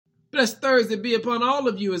Blessed Thursday be upon all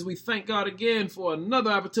of you as we thank God again for another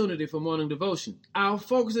opportunity for morning devotion. Our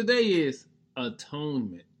focus today is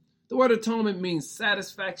atonement. The word atonement means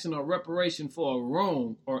satisfaction or reparation for a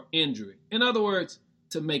wrong or injury. In other words,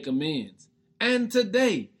 to make amends. And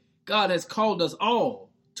today, God has called us all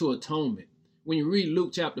to atonement. When you read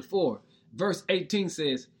Luke chapter 4, verse 18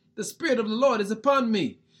 says, "The Spirit of the Lord is upon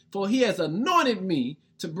me, for he has anointed me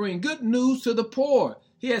to bring good news to the poor.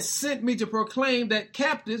 He has sent me to proclaim that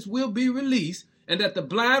captives will be released, and that the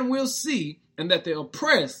blind will see, and that the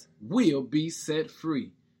oppressed will be set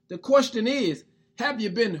free." The question is, have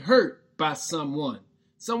you been hurt by someone?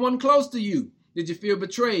 Someone close to you? Did you feel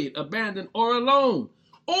betrayed, abandoned, or alone?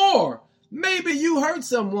 Or maybe you hurt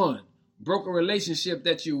someone, broke a relationship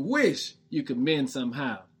that you wish you could mend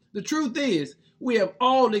somehow. The truth is, we have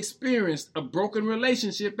all experienced a broken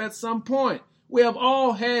relationship at some point. We have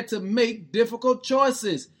all had to make difficult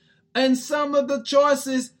choices. And some of the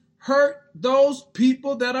choices hurt those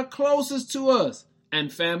people that are closest to us.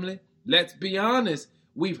 And family, let's be honest,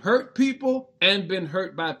 we've hurt people and been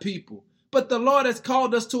hurt by people. But the Lord has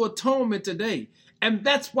called us to atonement today. And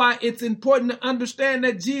that's why it's important to understand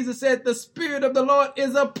that Jesus said, "The Spirit of the Lord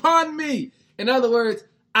is upon me." In other words,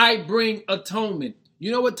 I bring atonement.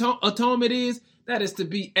 You know what atonement is? That is to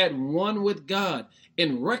be at one with God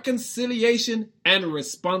in reconciliation and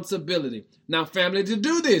responsibility. Now, family, to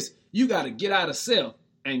do this, you got to get out of self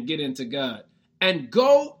and get into God. And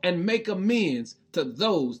go and make amends to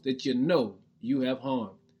those that you know you have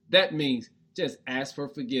harmed. That means just ask for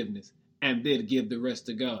forgiveness and then give the rest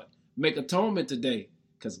to God. Make atonement today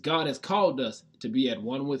because God has called us to be at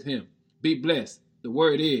one with him. Be blessed. The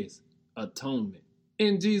word is atonement.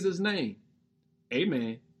 In Jesus' name,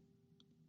 amen.